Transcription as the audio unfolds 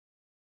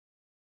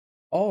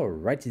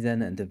Alrighty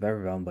then, and a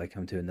very warm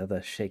welcome to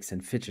another Shakes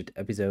and Fidget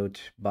episode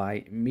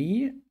by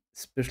me,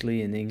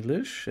 especially in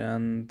English.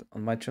 And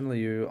on my channel,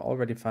 you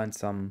already find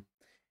some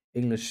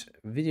English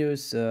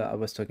videos. I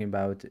was talking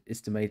about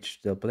is the mage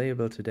still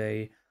playable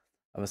today?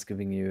 I was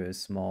giving you a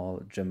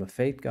small Gem of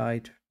Fate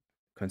guide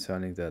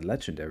concerning the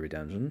legendary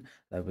dungeon.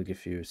 I will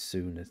give you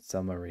soon a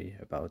summary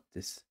about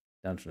this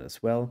dungeon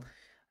as well.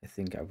 I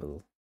think I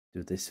will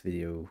do this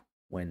video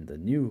when the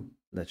new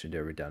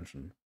legendary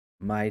dungeon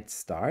might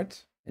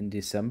start in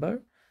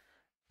December.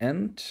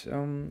 And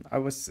I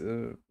was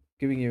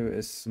giving you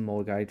a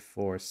small guide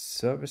for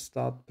server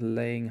start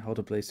playing, how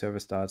to play server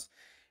starts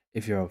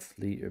if you are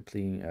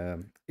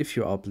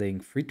playing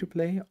free to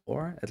play,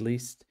 or at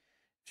least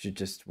if you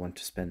just want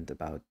to spend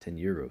about 10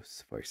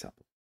 euros, for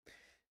example.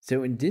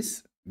 So in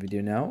this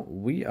video now,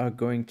 we are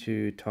going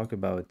to talk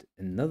about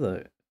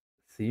another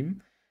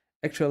theme.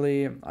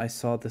 Actually, I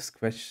saw this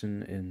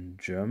question in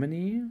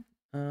Germany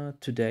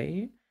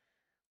today.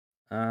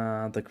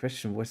 The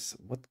question was,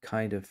 what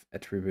kind of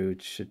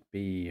attribute should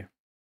be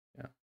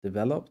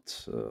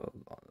developed?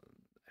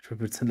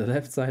 Attributes on the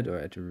left side or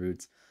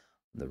attributes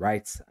on the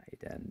right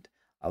side? And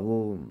I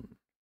will,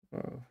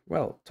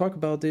 talk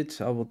about it.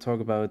 I will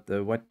talk about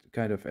what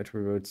kind of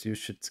attributes you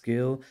should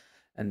skill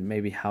and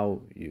maybe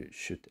how you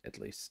should at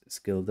least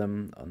skill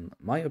them, on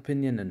my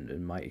opinion and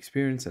in my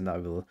experience. And I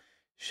will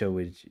show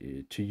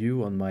it to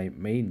you on my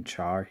main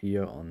char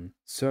here on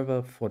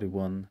server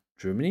 41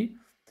 Germany.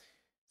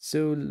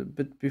 So,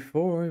 but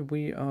before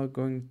we are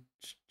going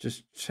to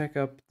just check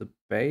up the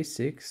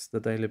basics, the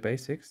daily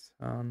basics,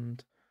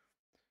 and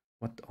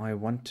what I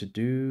want to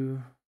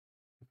do,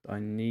 what I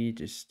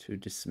need is to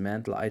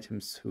dismantle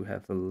items who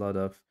have a lot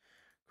of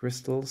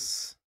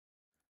crystals,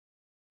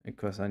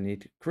 because I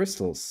need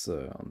crystals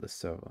on the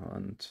server,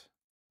 and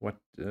what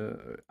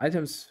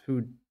items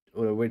who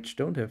or which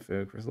don't have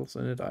crystals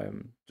in it, I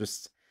am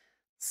just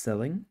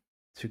selling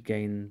to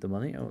gain the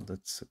money. Oh,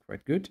 that's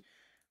quite good.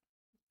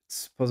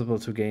 It's possible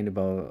to gain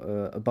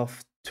about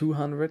above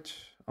 200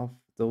 of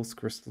those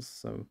crystals.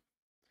 So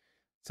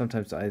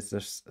sometimes I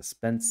just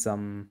spend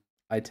some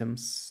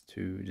items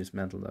to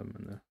dismantle them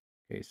in the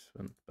case.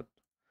 But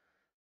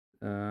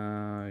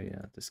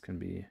yeah, this can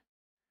be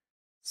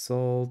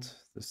sold.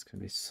 This can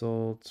be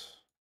sold.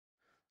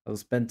 I'll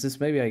spend this.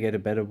 Maybe I get a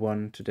better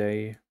one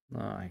today.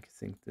 I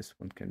think this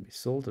one can be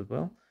sold as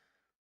well.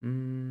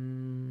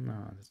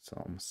 No, it's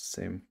almost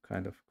the same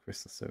kind of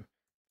crystal. So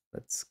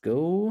let's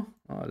go.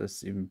 Oh,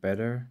 that's even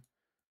better.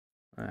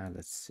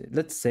 Let's see.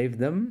 Let's save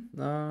them.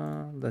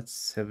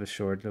 Let's have a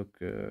short look.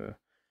 The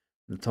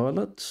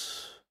toilet.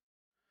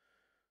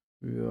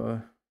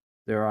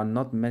 There are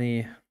not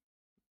many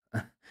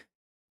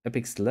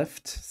epics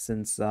left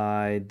since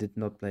I did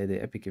not play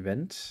the epic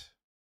event.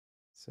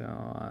 So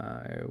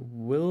I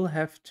will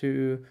have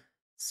to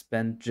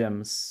spend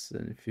gems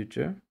in the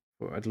future,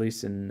 or at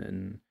least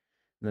in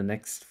the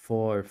next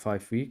 4 or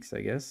 5 weeks,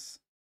 I guess.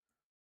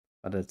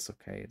 But that's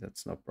okay.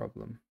 That's no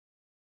problem.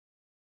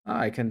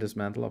 I can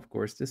dismantle, of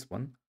course, this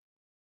one.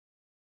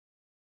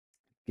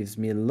 Gives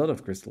me a lot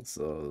of crystals.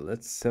 So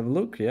let's have a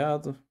look. Yeah,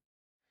 the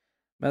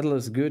metal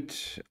is good.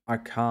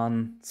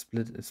 Arcane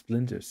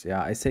splinters.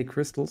 Yeah, I say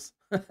crystals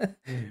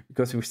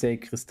because we say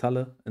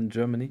Kristalle in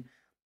Germany.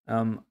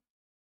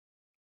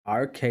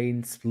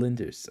 Arcane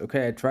splinters.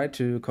 Okay, I tried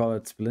to call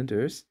it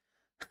splinters.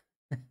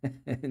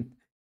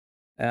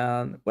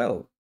 and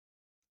well,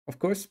 of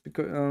course,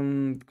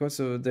 because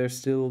there's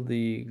still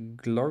the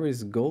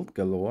glorious gold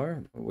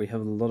galore. We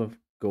have a lot of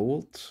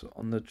gold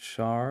on the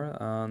char,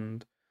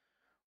 and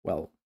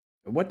well,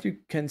 what you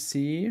can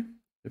see,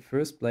 the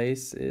first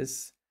place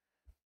is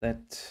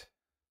that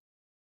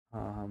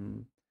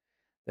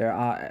there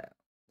are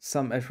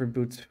some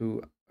attributes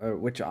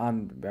which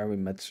aren't very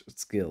much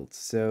skilled.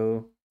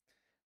 So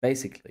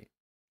basically,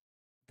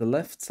 the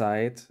left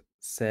side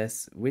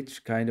says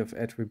which kind of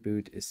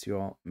attribute is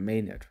your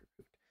main attribute.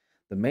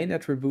 The main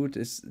attribute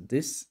is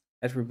this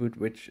attribute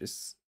which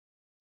is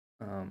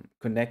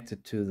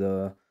connected to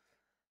the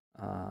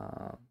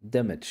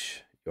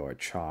damage your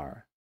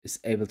char is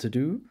able to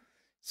do.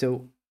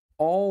 So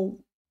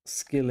all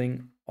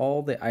skilling,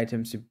 all the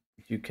items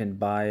you can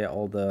buy,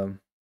 all the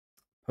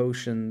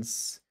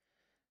potions,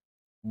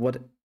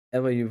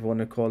 whatever you want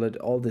to call it,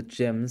 all the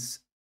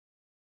gems,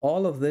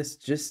 all of this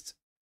just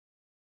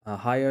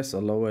higher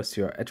or lowers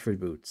your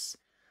attributes.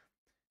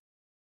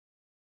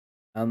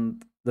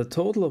 And the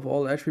total of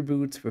all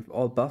attributes with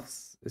all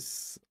buffs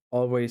is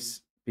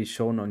always be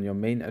shown on your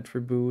main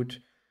attribute.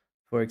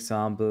 For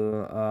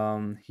example,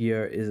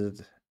 here is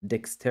it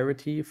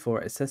dexterity for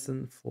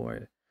assassin,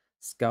 for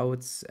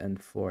scouts,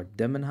 and for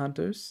demon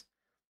hunters.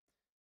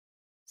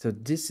 So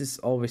this is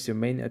always your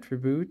main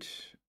attribute,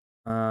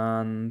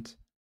 and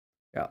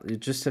yeah, you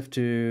just have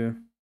to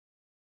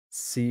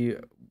see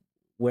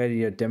where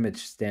your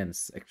damage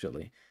stands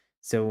actually.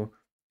 So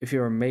if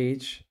you're a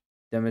mage,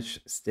 damage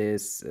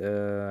stays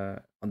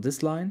on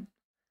this line,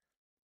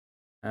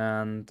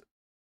 and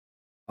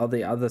all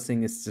the other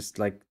thing is just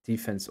like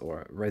defense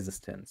or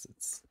resistance.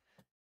 It's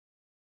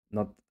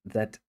not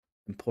that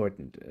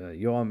important.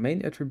 Your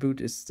main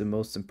attribute is the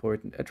most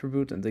important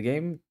attribute in the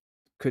game,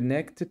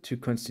 connected to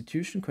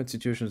constitution.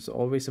 Constitution is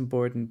always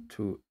important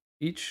to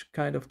each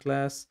kind of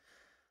class.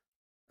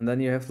 And then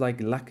you have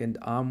like luck and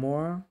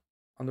armor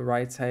on the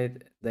right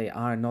side. They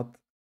are not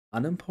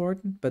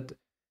unimportant, but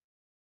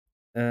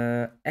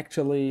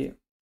actually,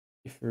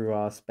 if you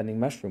are spending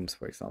mushrooms,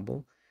 for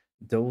example,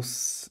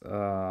 those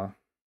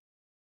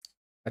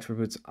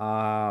attributes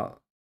are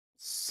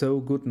so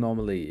good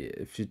normally.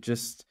 If you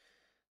just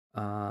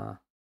uh,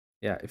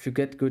 yeah, if you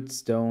get good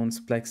stones,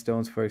 black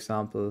stones, for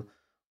example,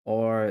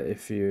 or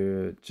if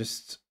you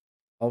just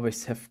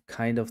always have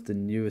kind of the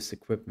newest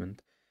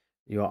equipment,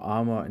 your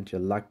armor and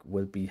your luck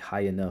will be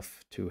high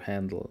enough to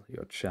handle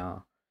your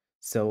char.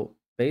 So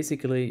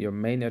basically, your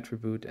main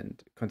attribute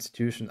and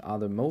constitution are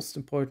the most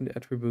important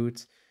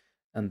attributes,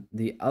 and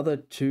the other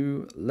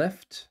two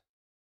left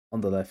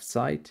on the left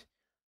side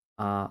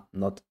are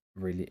not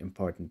really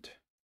important.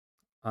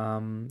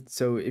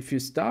 So if you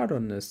start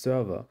on a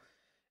server,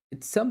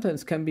 it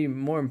sometimes can be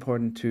more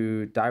important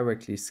to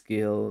directly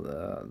scale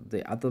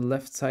the other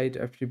left side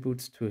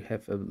attributes to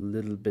have a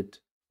little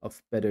bit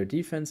of better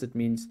defense. It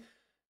means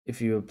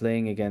if you're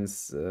playing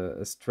against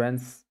a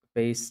strength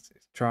based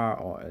char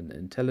or an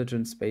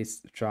intelligence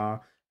based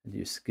char and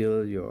you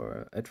skill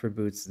your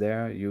attributes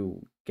there,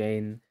 you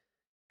gain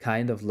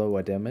kind of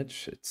lower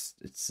damage. It's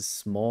a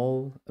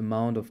small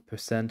amount of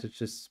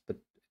percentages, but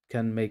it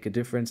can make a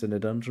difference in a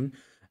dungeon.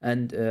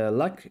 And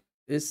luck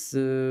is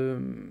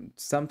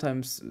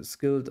sometimes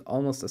skilled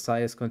almost as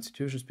high as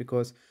constitutions,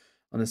 because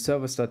on a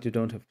server start you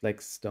don't have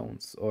black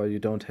stones, or you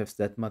don't have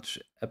that much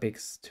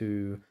epics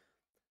to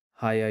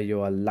higher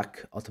your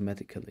luck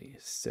automatically.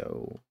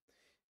 So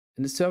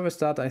in the server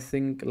start, I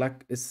think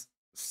luck is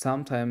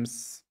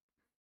sometimes,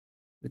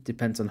 it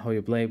depends on how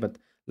you play, but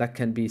luck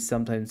can be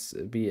sometimes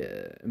be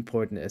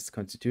important as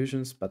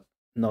constitutions, but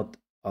not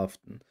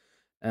often.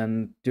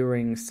 And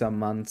during some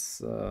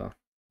months,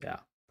 yeah,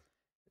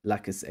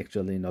 luck is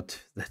actually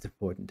not that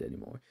important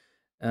anymore.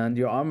 And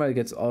your armor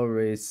gets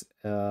always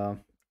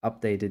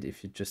updated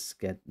if you just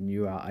get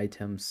newer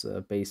items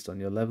based on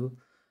your level.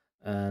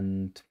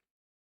 And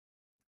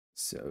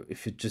so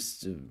if you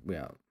just,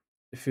 yeah,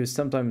 if you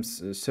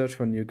sometimes search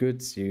for new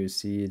goods, you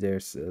see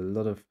there's a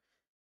lot of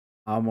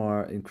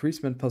armor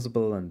increasement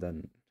possible, and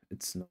then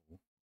it's no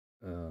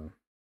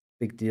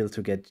big deal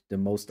to get the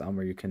most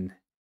armor you can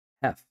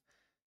have.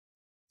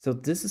 So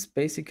this is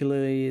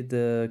basically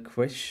the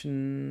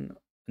question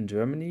in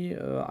Germany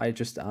I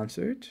just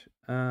answered.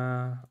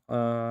 And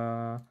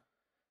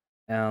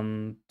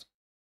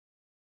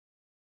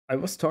I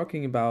was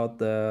talking about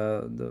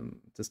the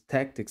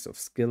tactics of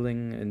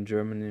skilling in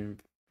Germany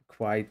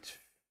quite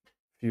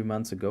few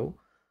months ago.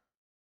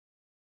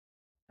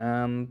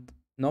 And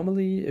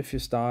normally, if you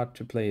start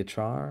to play a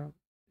char,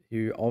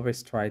 you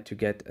always try to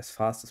get as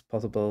fast as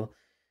possible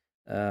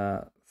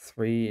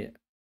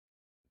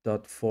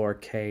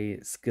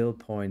 3.4k skill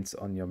points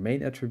on your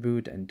main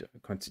attribute and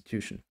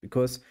constitution,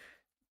 because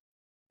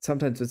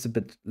sometimes it's a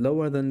bit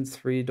lower than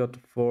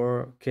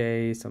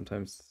 3.4k,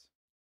 sometimes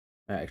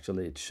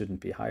actually it shouldn't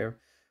be higher.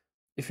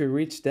 If you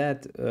reach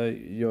that,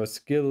 your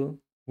skill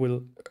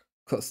will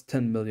cost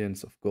 10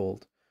 millions of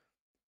gold.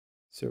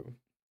 So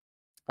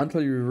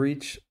until you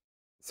reach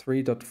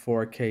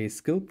 3.4k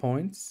skill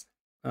points,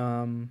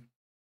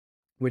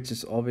 which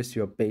is always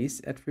your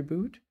base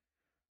attribute,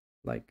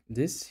 like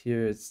this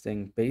here, it's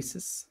saying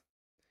basis.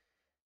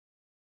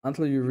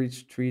 Until you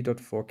reach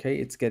 3.4k,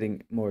 it's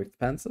getting more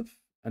expensive,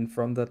 and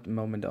from that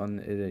moment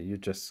on, you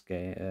just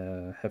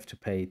have to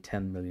pay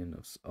 10 million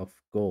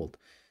of gold.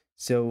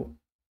 So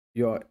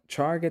your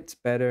char gets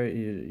better,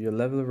 your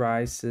level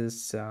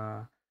rises,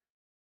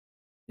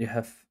 you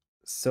have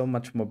so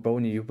much more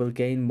bony, you will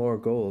gain more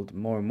gold,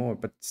 more and more,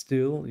 but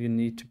still you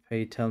need to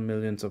pay 10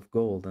 millions of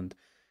gold, and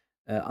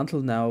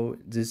until now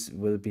this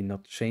will be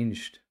not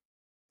changed.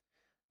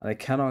 I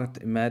cannot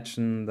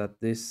imagine that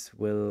this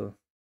will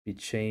be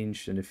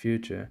changed in the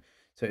future.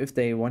 So if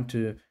they want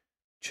to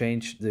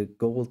change the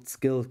gold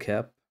skill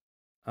cap,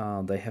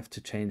 they have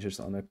to change it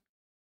on a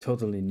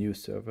totally new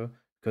server,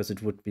 because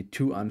it would be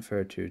too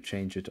unfair to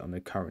change it on the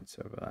current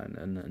server,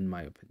 in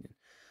my opinion.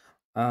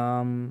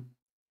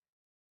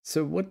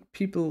 So what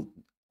people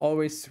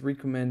always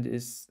recommend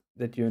is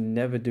that you're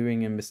never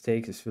doing a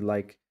mistake if you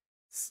like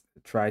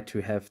try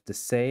to have the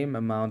same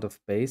amount of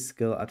base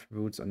skill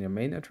attributes on your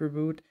main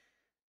attribute,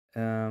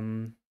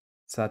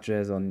 such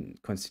as on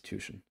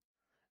constitution.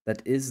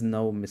 That is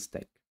no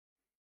mistake.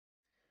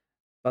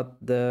 But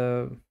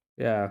the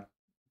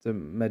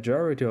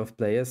majority of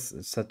players,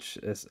 such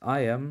as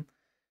I am,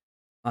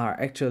 are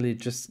actually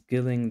just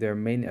skilling their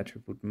main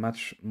attribute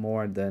much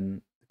more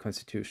than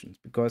constitutions.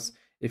 Because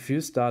if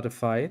you start a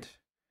fight,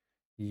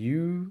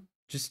 you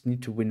just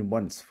need to win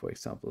once, for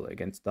example,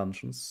 against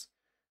dungeons,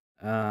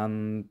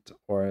 and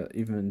or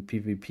even in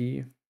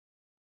PvP.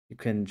 You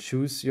can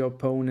choose your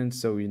opponent,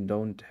 so you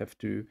don't have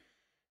to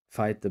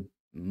fight the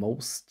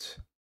most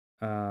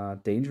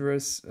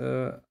dangerous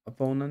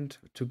opponent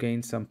to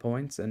gain some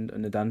points. And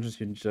in the dungeons,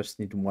 you just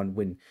need one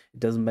win. It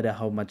doesn't matter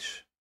how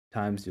much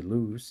times you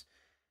lose.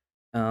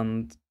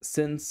 And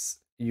since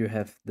you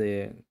have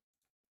the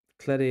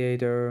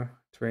gladiator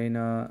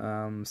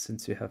trainer,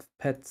 since you have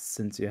pets,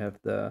 since you have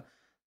the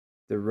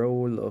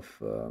role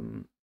of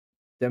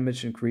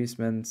damage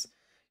increasements,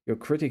 your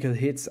critical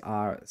hits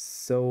are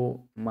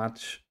so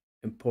much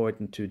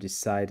important to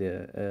decide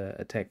a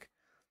attack.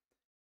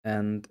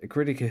 And a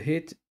critical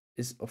hit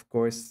is, of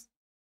course,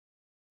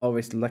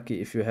 always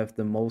lucky if you have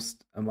the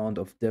most amount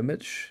of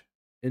damage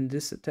in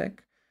this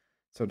attack.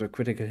 So the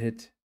critical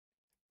hit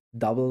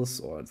doubles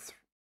or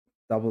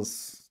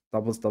doubles,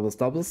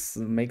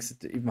 makes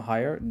it even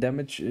higher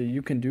damage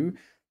you can do.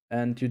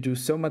 And you do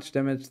so much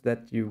damage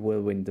that you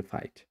will win the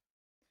fight.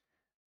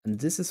 And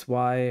this is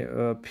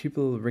why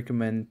people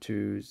recommend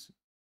to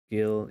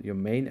scale your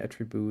main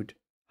attribute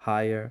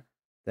higher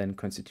than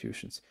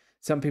constitutions.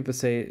 Some people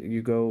say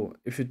you go,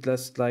 if you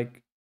just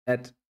like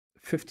add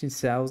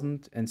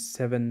 15,000 and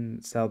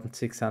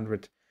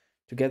 7,600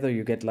 together,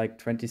 you get like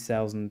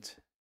 20,000,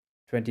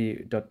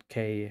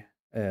 20.k,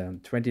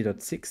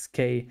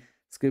 20.6k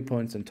skill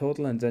points in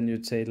total. And then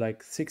you'd say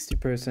like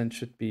 60%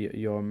 should be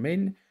your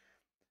main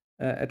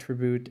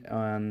attribute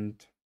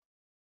and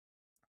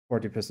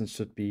 40%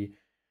 should be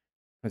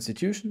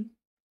constitution.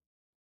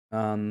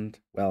 And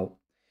well,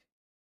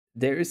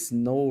 there is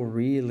no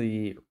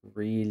really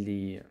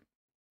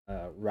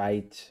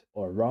right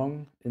or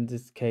wrong in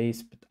this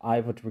case, but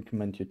I would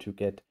recommend you to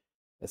get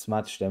as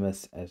much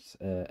damage as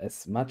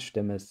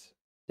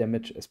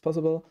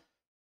possible,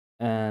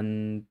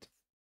 and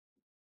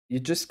you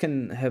just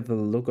can have a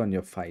look on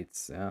your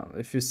fights.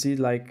 If you see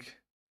like,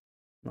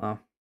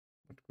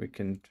 we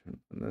can,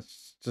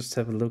 let's just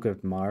have a look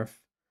at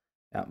Marv.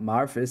 Yeah,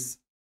 Marv is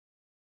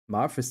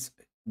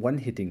one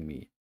hitting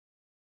me,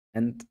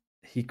 and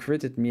he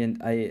critted me,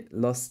 and I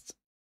lost.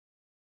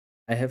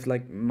 I have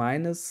like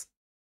minus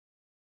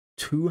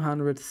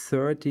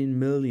 213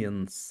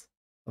 millions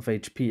of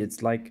HP.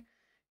 It's like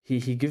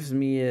he gives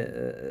me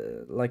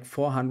like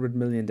 400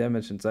 million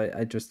damage, and so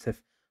I just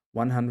have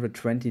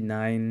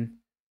 129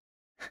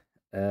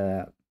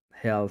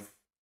 health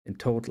in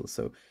total.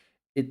 So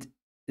it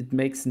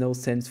makes no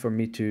sense for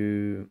me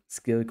to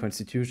skill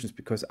constitutions,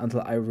 because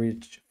until I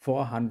reach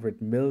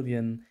 400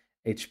 million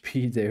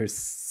HP, there's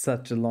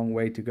such a long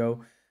way to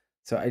go.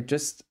 So I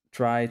just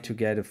try to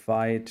get a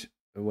fight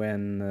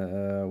when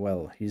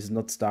well, he's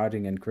not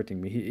starting and critting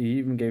me. He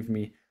even gave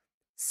me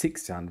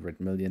 600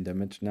 million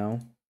damage now.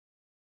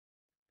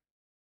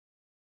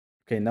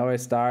 Okay, now I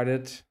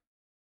started,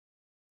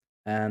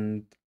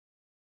 and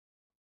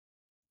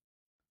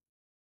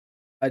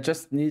I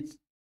just need,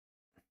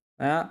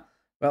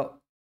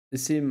 well, you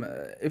see,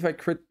 if I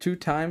crit 2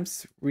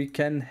 times, we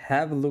can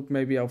have a look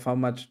maybe of how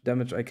much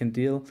damage I can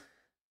deal,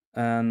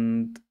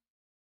 and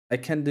I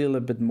can deal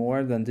a bit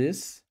more than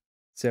this.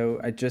 So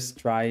I just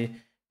try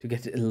to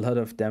get a lot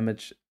of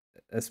damage,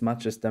 as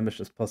much as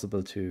damage as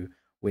possible, to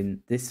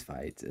win this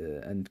fight.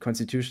 And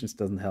constitutions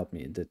doesn't help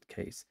me in that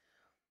case.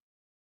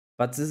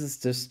 But this is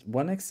just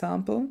one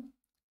example,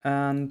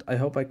 and I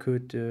hope I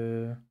could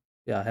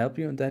help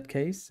you in that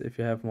case. If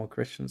you have more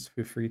questions,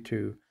 feel free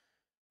to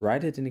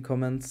write it in the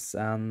comments.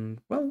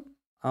 And well,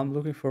 I'm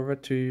looking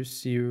forward to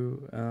see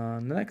you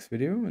in the next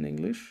video in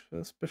English,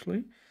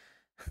 especially.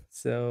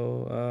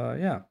 So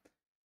yeah,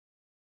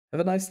 have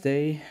a nice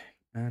day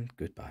and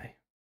goodbye.